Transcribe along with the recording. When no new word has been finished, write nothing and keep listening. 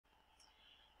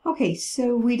Okay,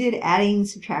 so we did adding,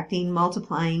 subtracting,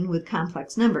 multiplying with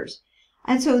complex numbers.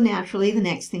 And so naturally the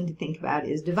next thing to think about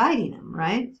is dividing them,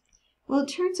 right? Well, it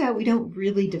turns out we don't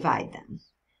really divide them.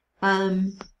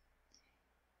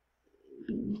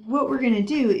 What we're going to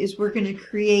do is we're going to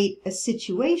create a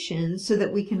situation so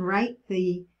that we can write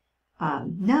the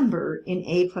number in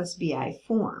a plus bi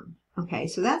form. Okay,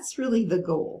 so that's really the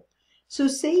goal. So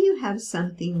say you have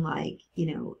something like,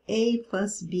 a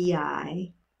plus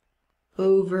bi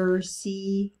over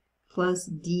c plus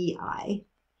di.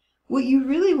 What you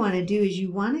really want to do is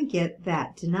you want to get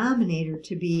that denominator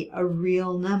to be a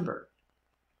real number.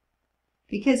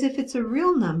 Because if it's a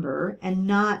real number and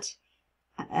not,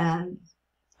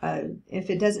 if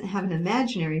it doesn't have an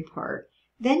imaginary part,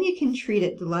 then you can treat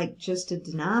it like just a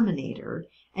denominator,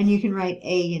 and you can write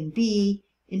a and b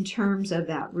in terms of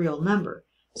that real number.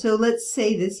 So let's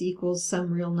say this equals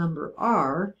some real number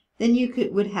r, then you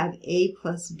would have a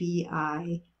plus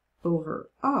bi over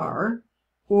r,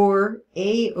 or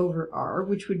a over r,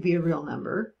 which would be a real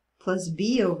number, plus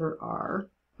b over r,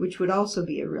 which would also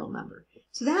be a real number.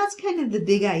 So that's kind of the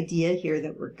big idea here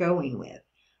that we're going with.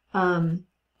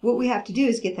 What we have to do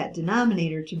is get that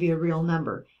denominator to be a real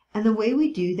number. And the way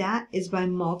we do that is by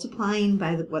multiplying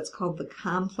by what's called the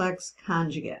complex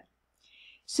conjugate.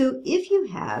 So if you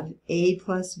have a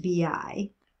plus bi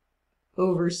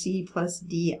over c plus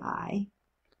di,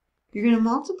 you're going to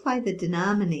multiply the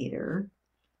denominator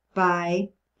by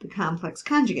the complex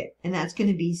conjugate, and that's going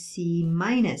to be c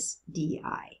minus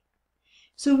di.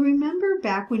 So remember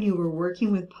back when you were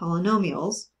working with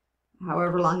polynomials,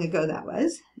 however long ago that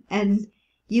was, and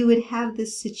you would have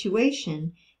this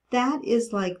situation, that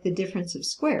is like the difference of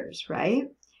squares, right?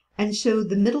 And so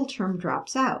the middle term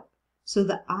drops out. So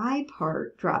the I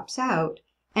part drops out,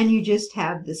 and you just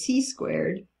have the c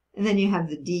squared, and then you have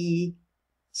the d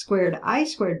squared I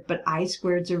squared, but I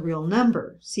squared's a real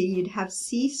number. See, you'd have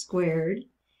c squared,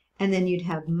 and then you'd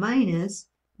have minus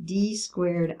d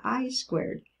squared I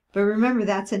squared. But remember,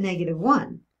 that's a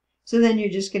 -1. So then you're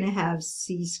just going to have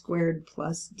c squared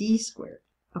plus d squared,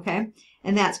 okay?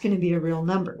 And that's going to be a real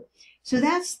number. So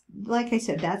that's, like I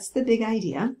said, that's the big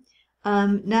idea.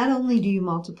 Not only do you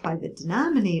multiply the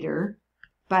denominator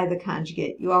by the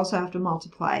conjugate, you also have to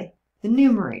multiply the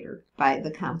numerator by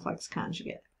the complex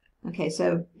conjugate. Okay,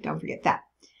 so don't forget that.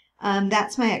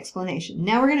 That's my explanation.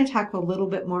 Now we're going to talk a little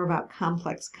bit more about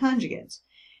complex conjugates.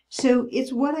 So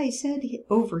it's what I said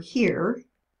over here,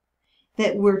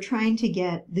 that we're trying to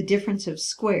get the difference of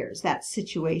squares, that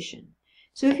situation.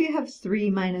 So if you have 3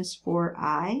 minus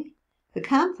 4i, the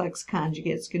complex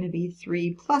conjugate is going to be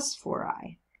 3 plus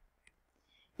 4i.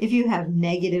 If you have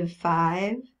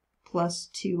 -5 plus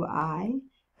 2i,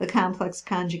 the complex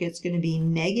conjugate is going to be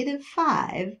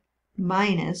 -5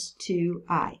 minus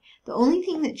 2i. The only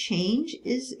thing that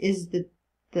changes is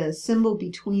the symbol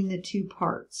between the two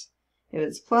parts. If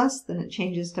it's plus, then it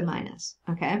changes to minus,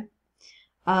 okay?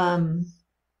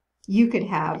 You could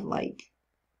have like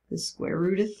the square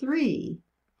root of 3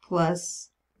 plus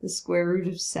the square root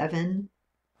of 7i.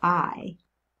 I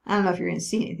don't know if you're going to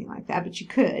see anything like that, but you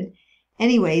could.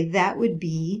 Anyway, that would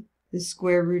be the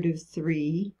square root of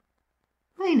 3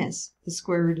 minus the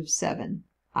square root of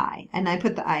 7i. And I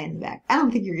put the I in the back. I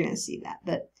don't think you're going to see that,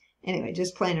 but anyway,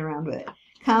 just playing around with it.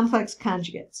 Complex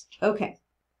conjugates. Okay.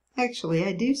 Actually,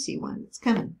 I do see one. It's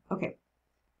coming. Okay.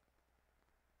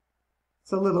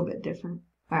 It's a little bit different.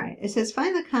 All right. It says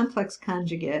find the complex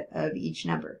conjugate of each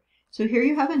number. So here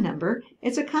you have a number.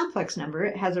 It's a complex number.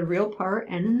 It has a real part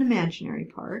and an imaginary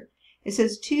part. It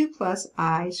says 2 plus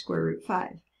I square root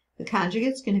 5. The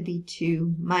conjugate's going to be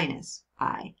 2 minus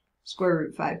I square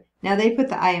root 5. Now they put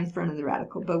the I in front of the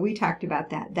radical, but we talked about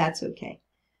that. That's okay.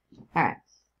 All right.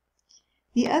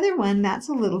 The other one, that's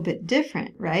a little bit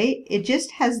different, right? It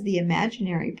just has the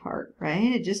imaginary part,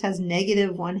 right? It just has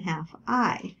 -1/2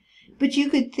 I. But you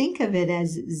could think of it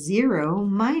as 0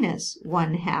 minus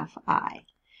 1/2 I.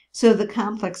 So the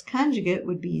complex conjugate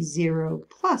would be 0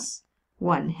 plus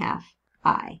 1/2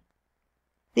 I.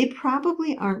 They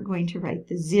probably aren't going to write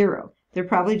the 0. They're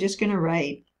probably just going to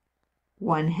write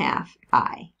 1/2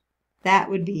 I. That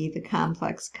would be the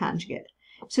complex conjugate.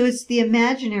 So it's the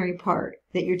imaginary part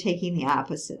that you're taking the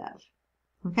opposite of.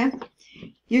 Okay?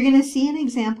 You're going to see an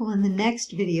example in the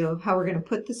next video of how we're going to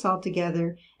put this all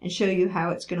together and show you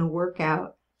how it's going to work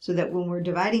out so that when we're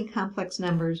dividing complex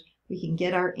numbers, we can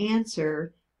get our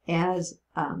answer as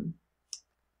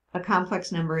a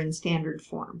complex number in standard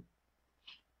form.